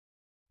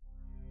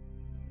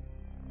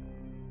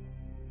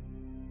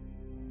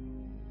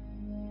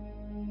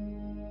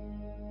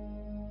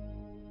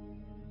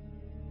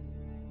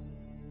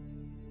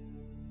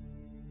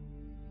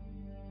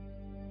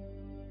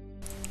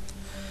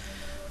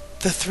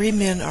The three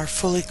men are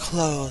fully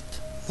clothed,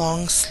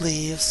 long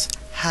sleeves,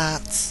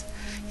 hats,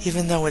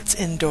 even though it's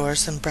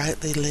indoors and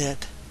brightly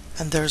lit,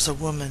 and there's a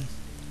woman.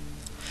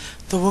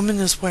 The woman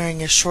is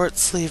wearing a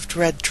short-sleeved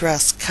red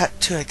dress cut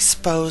to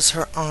expose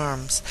her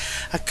arms,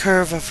 a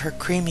curve of her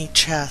creamy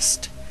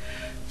chest.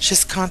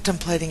 She's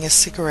contemplating a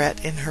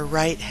cigarette in her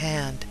right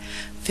hand,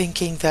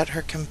 thinking that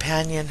her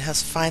companion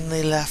has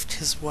finally left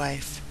his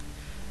wife.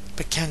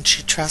 But can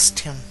she trust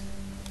him?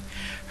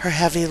 Her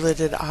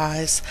heavy-lidded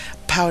eyes,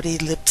 pouty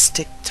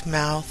lipsticked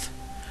mouth.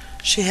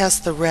 She has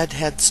the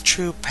redhead's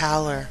true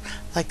pallor,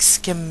 like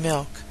skim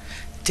milk,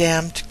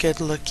 damned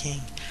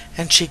good-looking,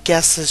 and she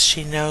guesses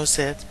she knows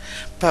it,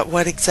 but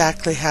what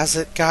exactly has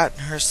it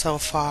gotten her so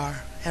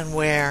far, and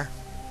where?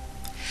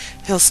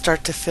 He'll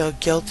start to feel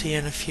guilty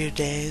in a few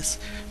days.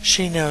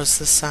 She knows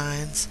the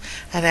signs.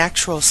 An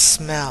actual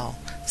smell,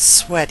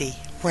 sweaty,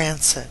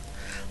 rancid,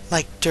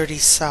 like dirty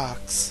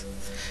socks.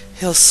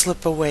 He'll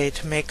slip away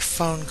to make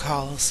phone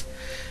calls,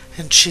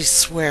 and she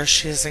swears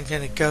she isn't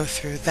going to go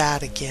through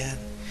that again,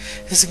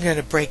 isn't going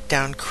to break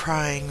down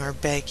crying or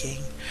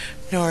begging,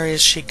 nor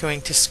is she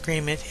going to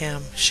scream at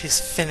him. She's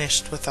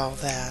finished with all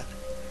that.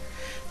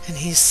 And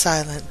he's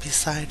silent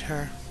beside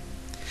her.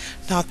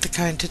 Not the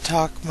kind to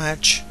talk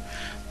much,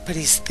 but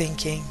he's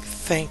thinking,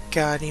 thank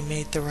God he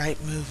made the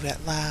right move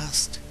at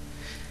last.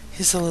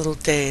 He's a little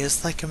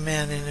dazed, like a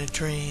man in a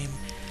dream.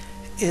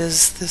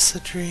 Is this a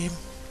dream?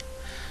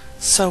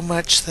 So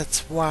much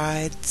that's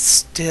wide,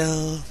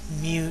 still,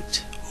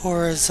 mute,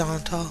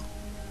 horizontal,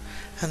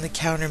 and the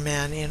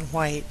counterman in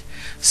white,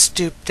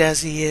 stooped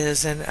as he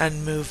is and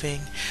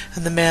unmoving,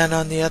 and the man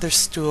on the other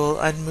stool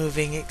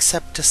unmoving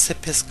except to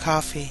sip his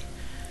coffee.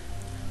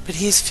 But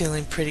he's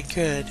feeling pretty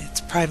good.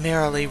 It's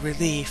primarily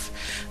relief.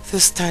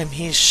 This time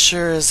he's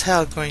sure as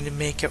hell going to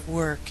make it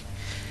work.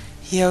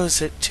 He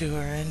owes it to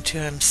her and to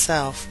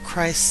himself,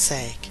 Christ's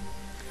sake.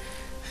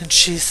 And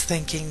she's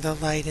thinking the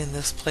light in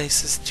this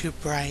place is too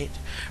bright,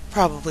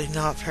 probably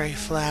not very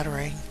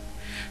flattering.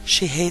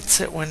 She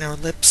hates it when her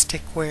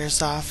lipstick wears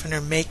off and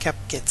her makeup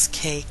gets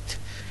caked.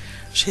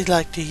 She'd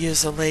like to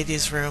use a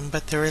ladies' room,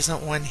 but there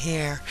isn't one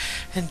here.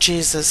 And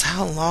Jesus,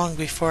 how long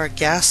before a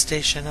gas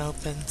station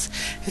opens?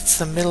 It's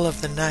the middle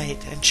of the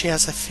night, and she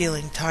has a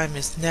feeling time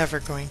is never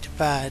going to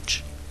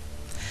budge.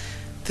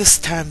 This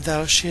time,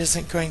 though, she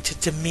isn't going to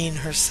demean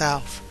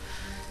herself.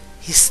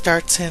 He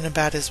starts in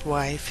about his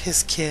wife,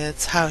 his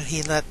kids, how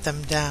he let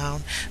them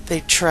down. They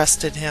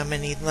trusted him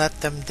and he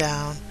let them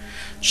down.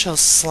 She'll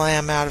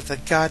slam out of the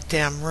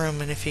goddamn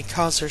room, and if he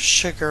calls her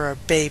sugar or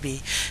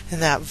baby in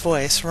that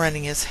voice,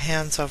 running his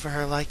hands over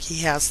her like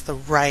he has the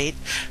right,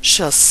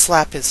 she'll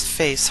slap his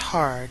face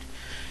hard.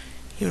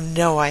 You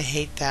know I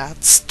hate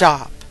that.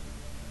 Stop.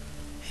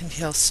 And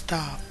he'll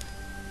stop.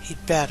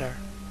 He'd better.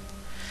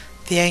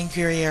 The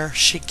angrier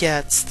she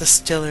gets, the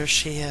stiller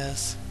she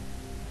is.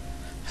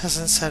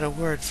 Hasn't said a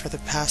word for the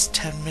past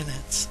 10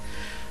 minutes.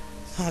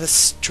 Not a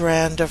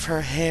strand of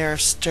her hair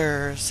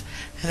stirs,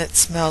 and it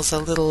smells a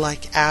little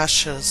like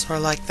ashes or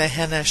like the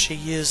henna she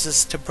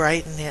uses to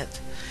brighten it.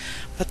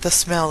 But the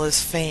smell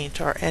is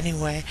faint, or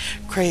anyway,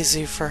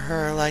 crazy for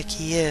her like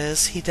he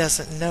is, he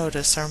doesn't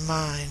notice or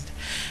mind,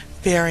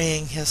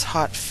 burying his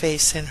hot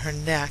face in her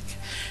neck,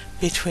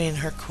 between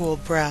her cool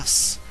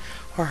breasts,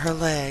 or her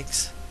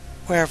legs,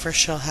 wherever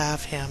she'll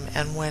have him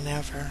and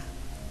whenever.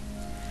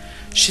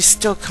 She's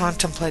still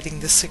contemplating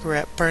the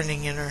cigarette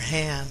burning in her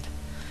hand.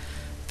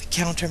 The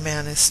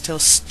counterman is still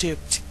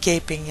stooped,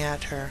 gaping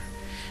at her,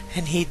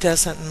 and he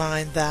doesn't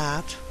mind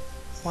that.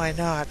 Why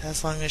not,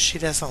 as long as she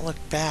doesn't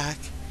look back?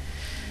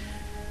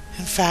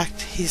 In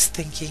fact, he's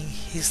thinking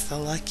he's the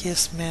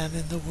luckiest man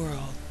in the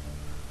world.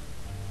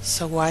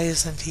 So why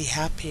isn't he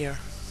happier?